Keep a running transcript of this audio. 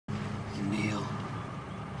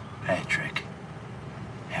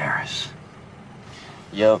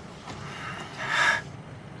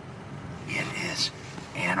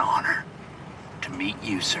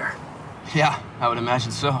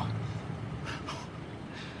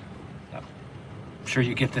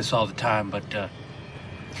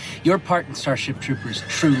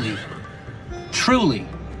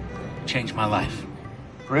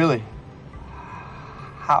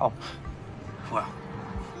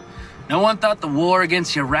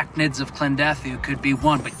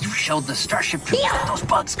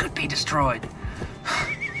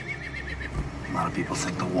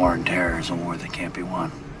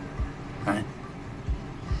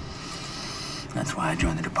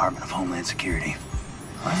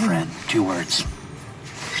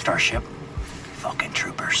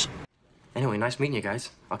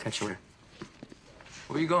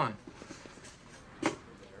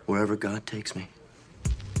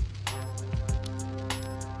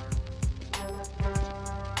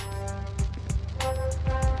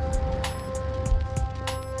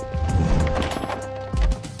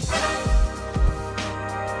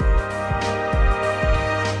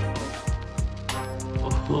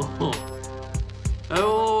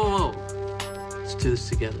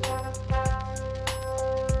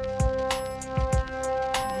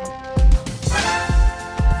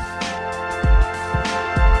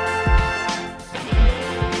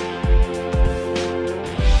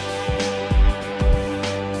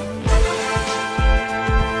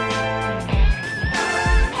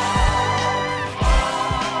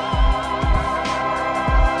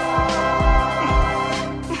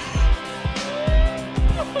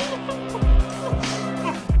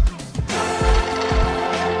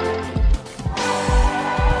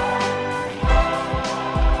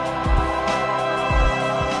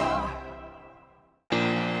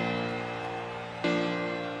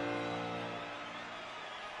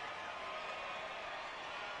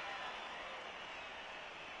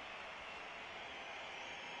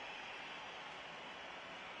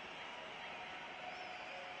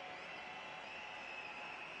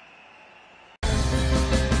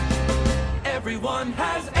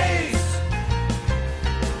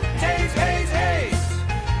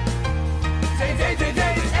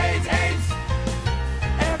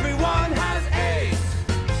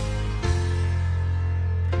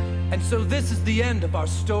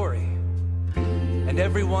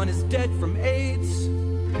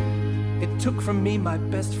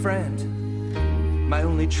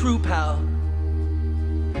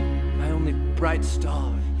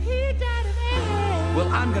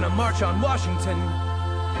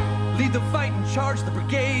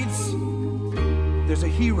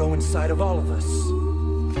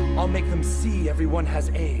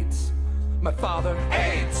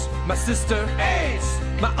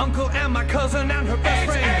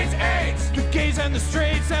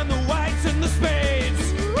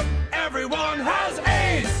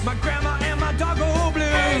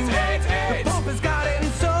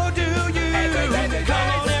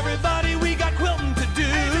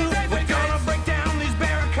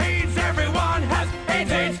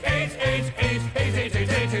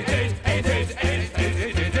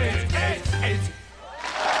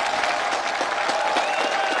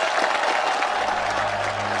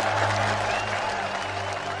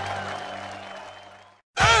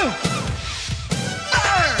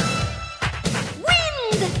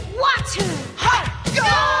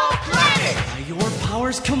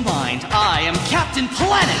Combined, I am Captain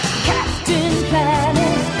Planet! Captain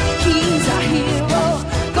Planet, he's our hero.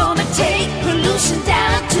 Gonna take pollution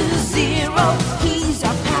down to zero. He's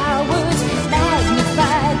our powers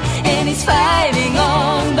magnified, and he's fighting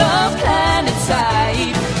on the planet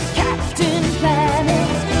side. Captain Planet,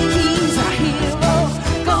 he's our hero.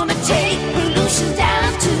 Gonna take pollution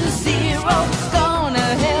down to zero. Gonna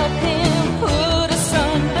help him put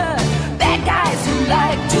asunder bad guys who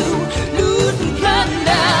like to loot and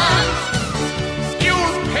plunder.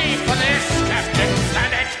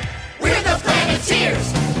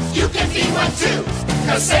 You can be one too,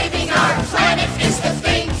 cause saving our planet is the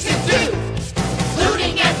thing to do.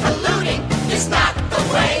 Looting and polluting is not the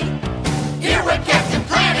way. Hear what Captain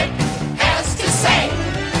Planet has to say.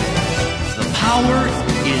 The power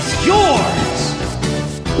is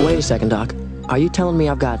yours! Wait a second, Doc. Are you telling me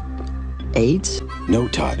I've got AIDS? No,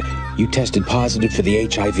 Todd. You tested positive for the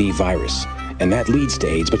HIV virus, and that leads to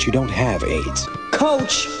AIDS, but you don't have AIDS.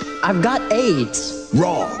 Coach, I've got AIDS.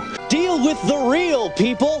 Wrong. Deal with the real,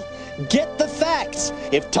 people! Get the facts!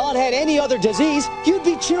 If Todd had any other disease, you'd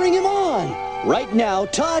be cheering him on! Right now,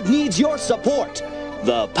 Todd needs your support!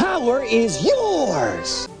 The power is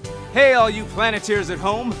yours! Hey, all you Planeteers at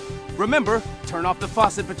home. Remember, turn off the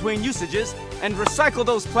faucet between usages and recycle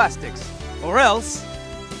those plastics. Or else,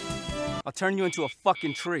 I'll turn you into a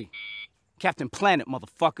fucking tree. Captain Planet,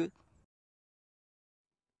 motherfucker.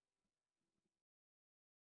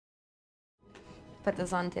 Put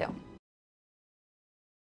this on too.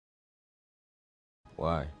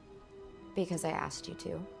 Why? Because I asked you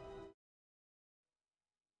to.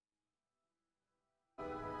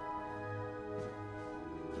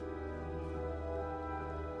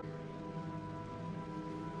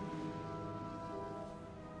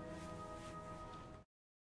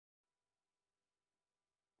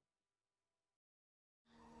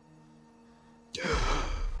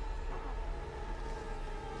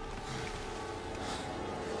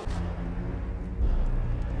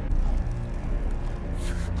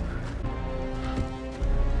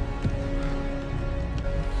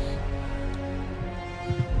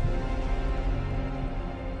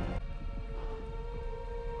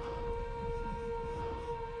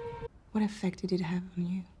 What effect did it have on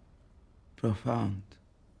you? Profound.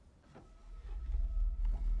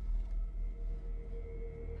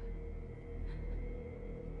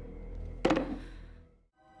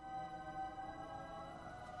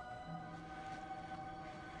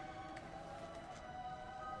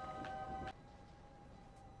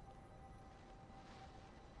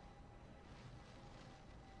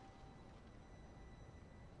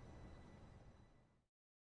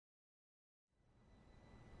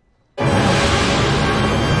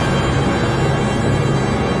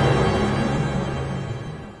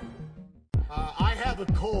 A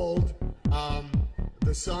cold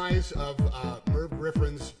the size of Merv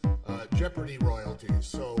Griffin's Jeopardy royalties.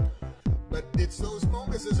 So, but it's those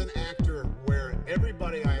moments as an actor where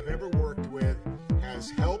everybody I have ever worked with has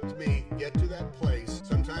helped me get to that place.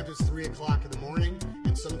 Sometimes it's 3 o'clock in the morning,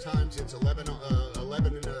 and sometimes it's 11 at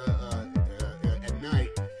night.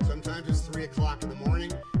 Sometimes it's 3 o'clock in the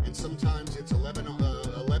morning, and sometimes it's 11 at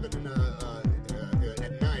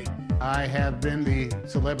night. I have been the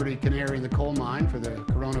celebrity canary in the coal mine for the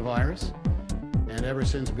coronavirus, and ever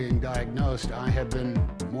since being diagnosed, I have been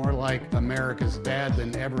more like America's dad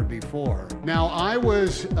than ever before. Now, I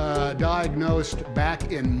was diagnosed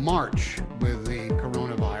back in March with the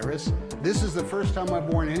coronavirus. This is the first time I've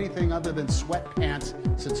worn anything other than sweatpants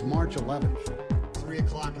since March 11th. 3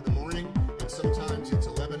 o'clock in the morning, and sometimes it's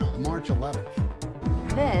March 11th.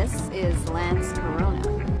 This is Lance Corona.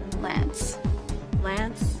 Lance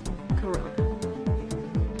Corona.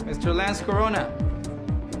 Mr. Lance Corona.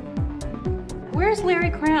 Where's Larry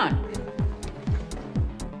Crowne?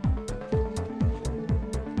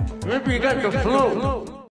 Maybe you got the flu.